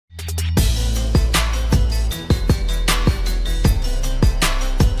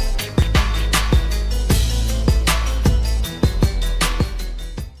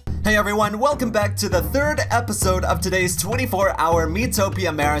Hey everyone, welcome back to the third episode of today's 24-hour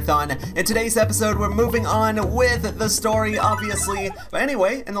Miitopia marathon. In today's episode, we're moving on with the story, obviously. But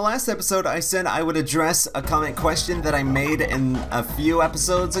anyway, in the last episode, I said I would address a comment question that I made in a few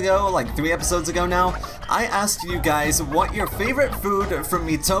episodes ago, like 3 episodes ago now. I asked you guys what your favorite food from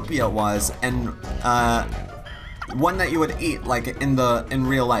Miitopia was, and one that you would eat, like in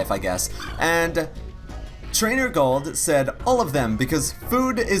real life, I guess. And Trainer Gold said all of them because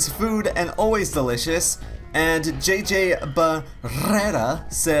food is food and always delicious. And JJ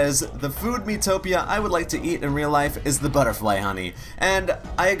Barrera says the food Miitopia I would like to eat in real life is the butterfly honey. And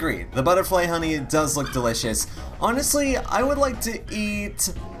I agree, the butterfly honey does look delicious. Honestly, I would like to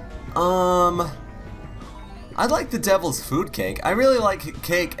eat, I'd like the devil's food cake. I really like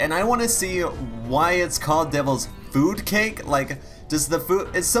cake and I want to see why it's called devil's food cake. Like, does the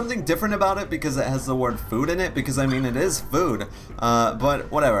food, is something different about it because it has the word food in it? Because I mean, it is food,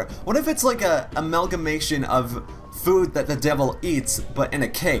 but whatever. What if it's like a amalgamation of food that the devil eats, but in a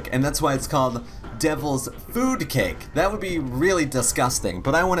cake, and that's why it's called devil's food cake? That would be really disgusting,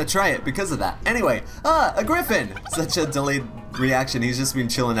 but I want to try it because of that. Anyway, a griffin! Such a delayed reaction. He's just been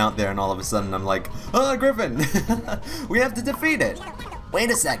chilling out there, and all of a sudden I'm like, a griffin! We have to defeat it!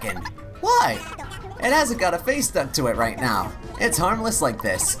 Wait a second. Why? It hasn't got a face stuck to it right now. It's harmless like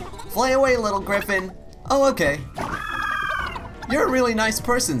this. Fly away, little griffin. Oh, okay. You're a really nice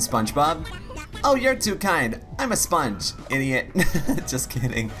person, SpongeBob. Oh, you're too kind. I'm a sponge, idiot. Just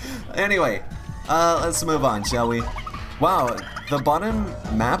kidding. Anyway, let's move on, shall we? Wow, the bottom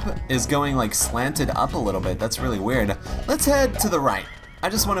map is going like slanted up a little bit. That's really weird. Let's head to the right. I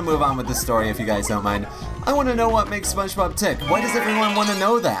just want to move on with the story if you guys don't mind. I want to know what makes SpongeBob tick. Why does everyone want to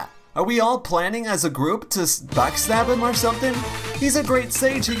know that? Are we all planning as a group to backstab him or something? He's a great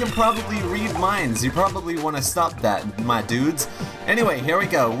sage, he can probably read minds. You probably want to stop that, my dudes. Anyway, here we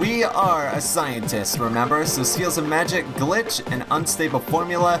go. We are a scientist, remember? So skills of magic, glitch, and unstable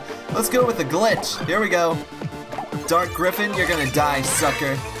formula. Let's go with the glitch. Here we go. Dark Griffin, you're gonna die,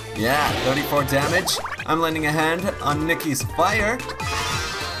 sucker. Yeah, 34 damage. I'm lending a hand on Nikki's fire.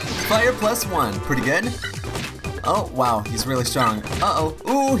 Fire +1, pretty good. Oh, wow, he's really strong. Uh-oh.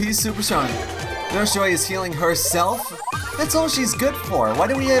 Ooh, he's super strong. Nursejoy is healing herself? That's all she's good for. Why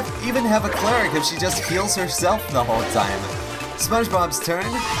do we even have a cleric if she just heals herself the whole time? SpongeBob's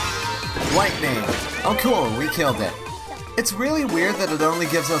turn. Lightning. Oh, cool, we killed it. It's really weird that it only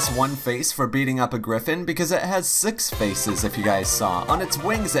gives us 1 face for beating up a griffin because it has 6 faces, if you guys saw. On its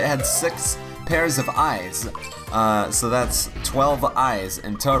wings, it had 6 pairs of eyes. So that's 12 eyes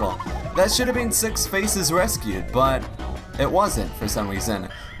in total. That should have been 6 faces rescued, but it wasn't for some reason.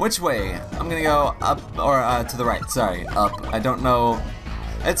 Which way? I'm gonna go up, or to the right, sorry, up. I don't know.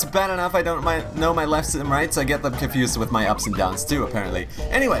 It's bad enough I don't know my lefts and rights, I get them confused with my ups and downs too, apparently.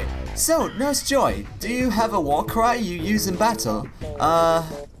 Anyway, so, Nurse Joy, do you have a war cry you use in battle?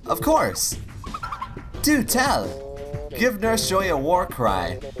 Of course. Do tell. Give Nurse Joy a war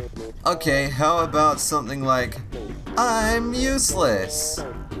cry. Okay, how about something like, I'm useless.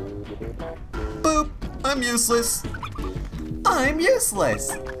 Boop, I'm useless. I'm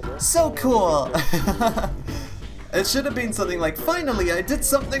useless. So cool. It should have been something like, finally I did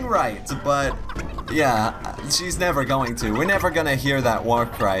something right, but yeah, she's never going to. We're never gonna hear that war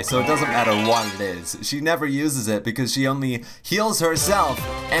cry, so it doesn't matter what it is. She never uses it because she only heals herself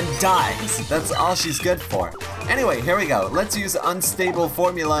and dies. That's all she's good for. Anyway, here we go. Let's use unstable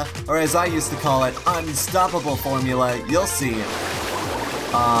formula, or as I used to call it, unstoppable formula. You'll see.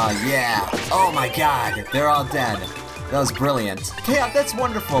 Yeah. Oh my god, they're all dead. That was brilliant. Chaott, that's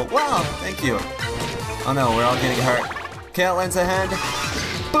wonderful. Wow, thank you. Oh no, we're all getting hurt. Chaott lends a hand.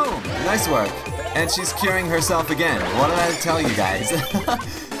 Boom, nice work. And she's curing herself again. What did I tell you guys?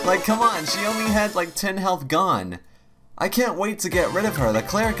 Like, come on, she only had like 10 health gone. I can't wait to get rid of her. The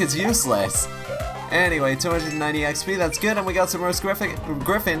cleric is useless. Anyway, 290 XP, that's good, and we got some roast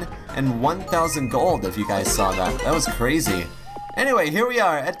griffin and 1,000 gold, if you guys saw that. That was crazy. Anyway, here we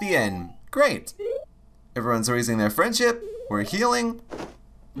are at the end. Great. Everyone's raising their friendship. We're healing.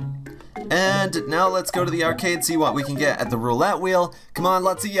 And now let's go to the arcade, see what we can get at the roulette wheel. Come on,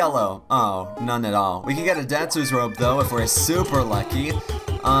 lots of yellow. Oh, none at all. We can get a Datsu's robe, though, if we're super lucky.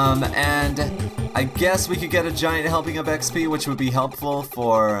 And I guess we could get a giant helping of XP, which would be helpful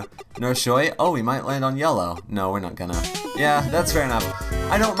for Nurse Joy. Oh, we might land on yellow. No, we're not gonna. Yeah, that's fair enough.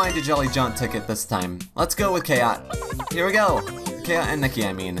 I don't mind a Jolly Jaunt ticket this time. Let's go with Chaott. Here we go. Chaott and Nikki,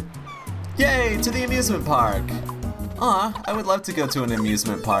 I mean. Yay, to the amusement park. Aw, I would love to go to an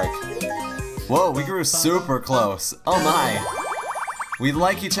amusement park. Whoa, we grew super close. Oh my. We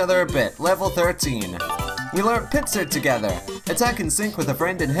like each other a bit. Level 13. We learned Pincer together. Attack in sync with a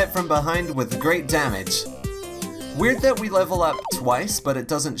friend and hit from behind with great damage. Weird that we level up twice, but it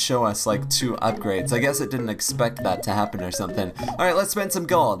doesn't show us like 2 upgrades. I guess it didn't expect that to happen or something. Alright, let's spend some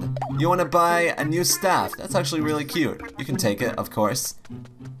gold. You want to buy a new staff? That's actually really cute. You can take it, of course.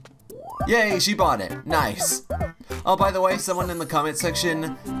 Yay, she bought it. Nice. Oh, by the way, someone in the comment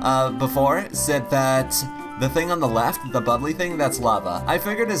section before said that the thing on the left, the bubbly thing, that's lava. I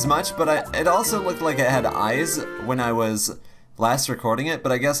figured as much, but it also looked like it had eyes when I was last recording it,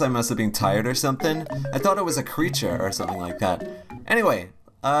 but I guess I must have been tired or something. I thought it was a creature or something like that. Anyway,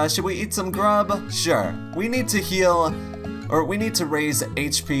 should we eat some grub? Sure. We need to heal, or we need to raise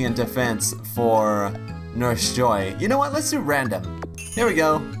HP and defense for Nurse Joy. You know what? Let's do random. Here we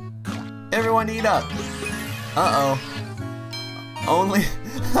go. Everyone eat up. Uh-oh.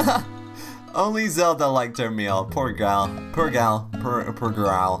 Only Zelda liked her meal. Poor gal,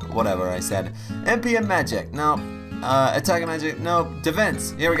 whatever I said. MP and magic, no. Attack and magic, no.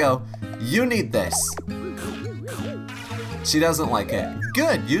 Defense, here we go. You need this. She doesn't like it.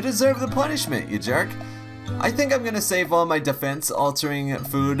 Good, you deserve the punishment, you jerk. I think I'm gonna save all my defense altering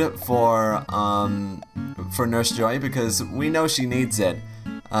food for Nurse Joy because we know she needs it.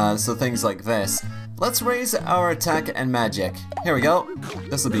 So things like this. Let's raise our attack and magic. Here we go.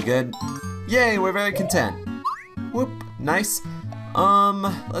 This will be good. Yay, we're very content. Whoop, nice.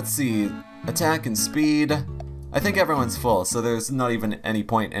 Let's see. Attack and speed. I think everyone's full, so there's not even any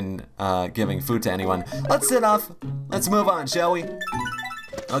point in giving food to anyone. Let's sit off. Let's move on, shall we?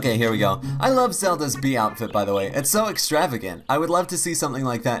 Okay, here we go. I love Zelda's bee outfit, by the way. It's so extravagant. I would love to see something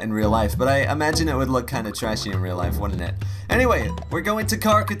like that in real life, but I imagine it would look kind of trashy in real life, wouldn't it? Anyway, we're going to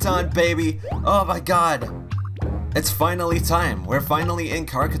Karkaton, baby. Oh my god. It's finally time. We're finally in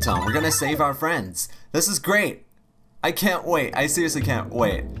Karkaton. We're gonna save our friends. This is great. I can't wait. I seriously can't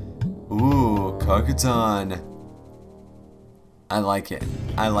wait. Ooh, Karkaton. I like it.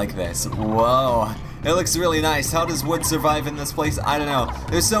 I like this. Whoa. It looks really nice. How does wood survive in this place? I don't know.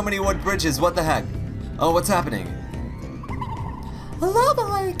 There's so many wood bridges. What the heck? Oh, what's happening? A lava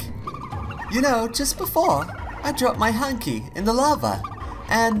lake. You know, just before, I dropped my hanky in the lava.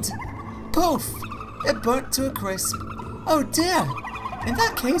 And poof, it burnt to a crisp. Oh dear. In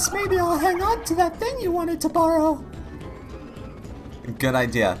that case, maybe I'll hang on to that thing you wanted to borrow. Good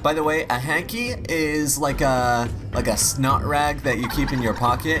idea. By the way, a hanky is like a snot rag that you keep in your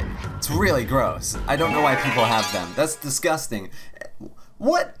pocket. It's really gross. I don't know why people have them. That's disgusting.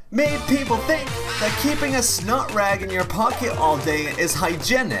 What made people think that keeping a snot rag in your pocket all day is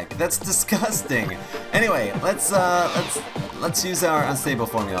hygienic? That's disgusting. Anyway, let's use our unstable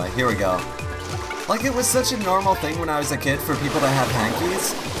formula. Here we go. Like it was such a normal thing when I was a kid for people to have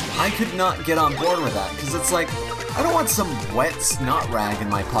hankies. I could not get on board with that because it's like, I don't want some wet snot rag in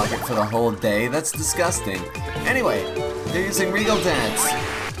my pocket for the whole day. That's disgusting. Anyway, they're using Regal Dance.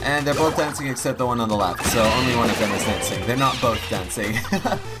 And they're both dancing except the one on the left, so only one of them is dancing. They're not both dancing.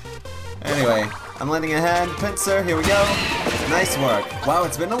 Anyway, I'm letting ahead. Pincer, here we go. Nice work. Wow,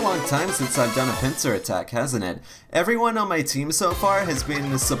 it's been a long time since I've done a pincer attack, hasn't it? Everyone on my team so far has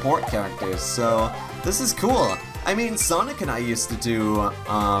been the support characters, so this is cool. I mean, Sonic and I used to do,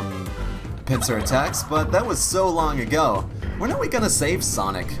 pincer attacks, but that was so long ago. When are we gonna save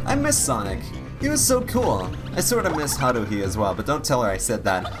Sonic? I miss Sonic. He was so cool. I sort of miss Haruhi as well, but don't tell her I said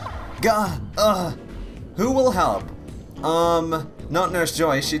that. Who will help? Not Nurse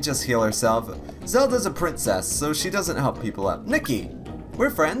Joy, she'd just heal herself. Zelda's a princess, so she doesn't help people up. Nikki!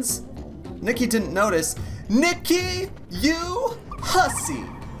 We're friends. Nikki didn't notice. Nikki! You? Hussy!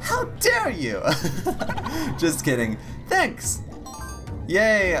 How dare you! Just kidding. Thanks!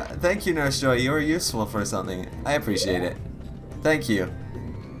 Yay! Thank you, Nurse Joy. You were useful for something. I appreciate it. Thank you.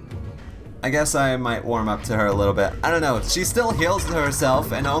 I guess I might warm up to her a little bit. I don't know. She still heals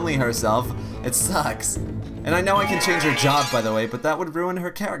herself and only herself. It sucks. And I know I can change her job, by the way, but that would ruin her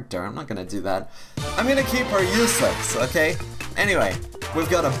character. I'm not gonna do that. I'm gonna keep her useless, okay? Anyway,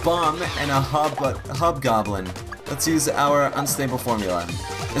 we've got a bomb and a hobgoblin. Let's use our unstable formula.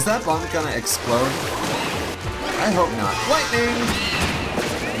 Is that bomb gonna explode? I hope not.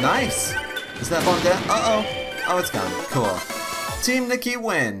 Lightning! Nice! Is that bomb dead? Uh-oh. Oh, it's gone. Cool. Team Nikki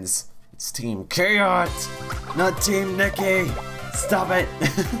wins. It's Team Chaott, not Team Nikki. Stop it.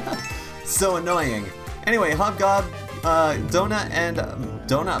 So annoying. Anyway, Hobgob, Donut and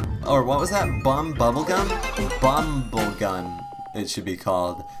Donut, or what was that? Bubblegum? Bumblegum, it should be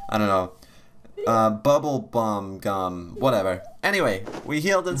called. I don't know. Bubble Bum Gum, whatever. Anyway, we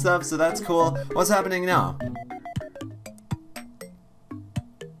healed and stuff, so that's cool. What's happening now?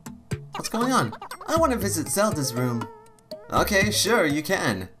 What's going on? I want to visit Zelda's room. Okay, sure, you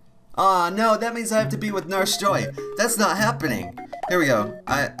can. Aw, no, that means I have to be with Nurse Joy. That's not happening. Here we go.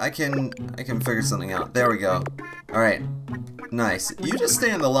 I can figure something out. There we go. Alright. Nice. You just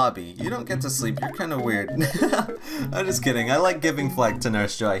stay in the lobby. You don't get to sleep. You're kind of weird. I'm just kidding. I like giving flag to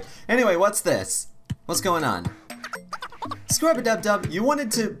Nurse Joy. Anyway, what's this? What's going on? Scrub-a-dub-dub, you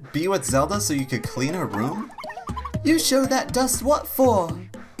wanted to be with Zelda so you could clean her room? You show that dust what for?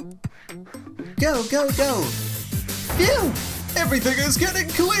 Go, go, go! Phew! Everything is getting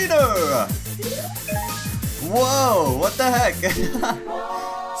cleaner! Whoa, what the heck?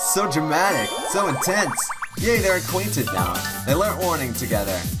 So dramatic, so intense. Yay, they're acquainted now. They learnt warning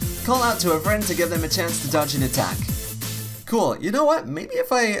together. Call out to a friend to give them a chance to dodge an attack. Cool, you know what? Maybe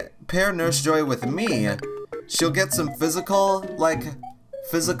if I pair Nurse Joy with me, she'll get some physical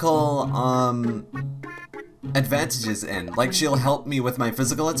advantages in. Like, she'll help me with my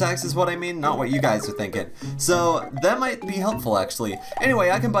physical attacks is what I mean, not what you guys are thinking. So, that might be helpful, actually. Anyway,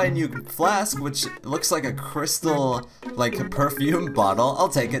 I can buy a new flask, which looks like a crystal, like, a perfume bottle. I'll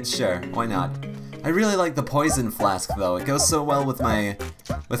take it, sure, why not? I really like the poison flask, though. It goes so well with my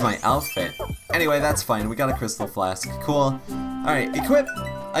outfit. Anyway, that's fine. We got a crystal flask. Cool. Alright, equip.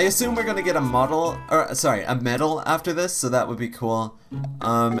 I assume we're gonna get a medal after this, so that would be cool.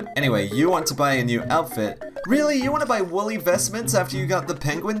 Anyway, you want to buy a new outfit. Really? You want to buy woolly vestments after you got the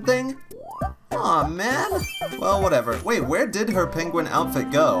penguin thing? Aw, man. Well, whatever. Wait, where did her penguin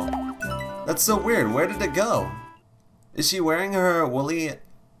outfit go? That's so weird. Where did it go? Is she wearing her woolly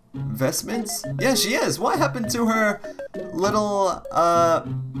vestments? Yeah, she is. What happened to her little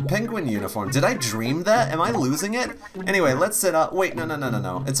penguin uniform? Did I dream that? Am I losing it? Anyway, let's set up. Wait,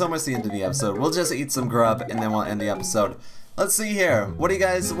 no. It's almost the end of the episode. We'll just eat some grub and then we'll end the episode. Let's see here. What do you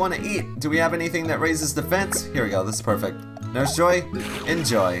guys want to eat? Do we have anything that raises defense? Here we go. This is perfect. Nurse Joy,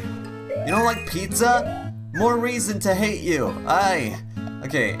 enjoy. You don't like pizza? More reason to hate you. Aye.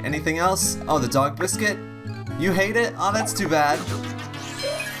 Okay, anything else? Oh, the dog biscuit? You hate it? Oh, that's too bad.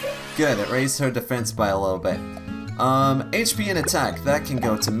 Good, it raised her defense by a little bit. HP and attack, that can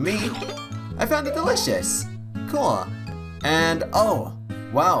go to me. I found it delicious. Cool. And, oh,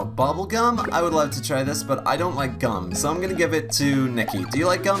 wow, bubblegum? I would love to try this, but I don't like gum, so I'm gonna give it to Nikki. Do you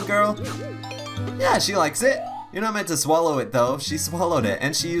like gum, girl? Yeah, she likes it. You're not meant to swallow it, though. She swallowed it,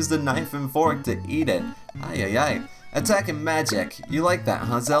 and she used a knife and fork to eat it. Ay, ay, ay. Attack and magic. You like that,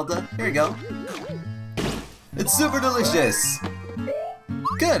 huh, Zelda? Here you go. It's super delicious.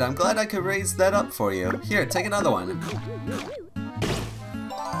 Good, I'm glad I could raise that up for you. Here, take another one.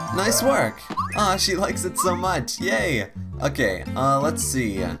 Nice work. Aw, she likes it so much. Yay. Okay, let's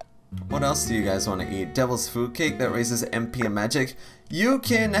see. What else do you guys want to eat? Devil's food cake that raises MP and magic. You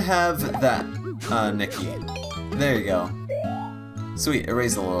can have that, Nikki. There you go. Sweet, it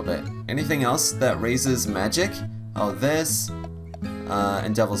raised a little bit. Anything else that raises magic? Oh, this.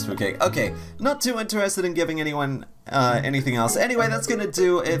 And Devil's Food Cake. Okay, not too interested in giving anyone anything else. Anyway, that's gonna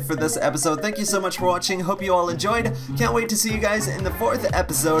do it for this episode. Thank you so much for watching. Hope you all enjoyed. Can't wait to see you guys in the 4th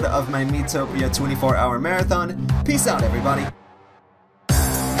episode of my Miitopia 24-hour marathon. Peace out, everybody.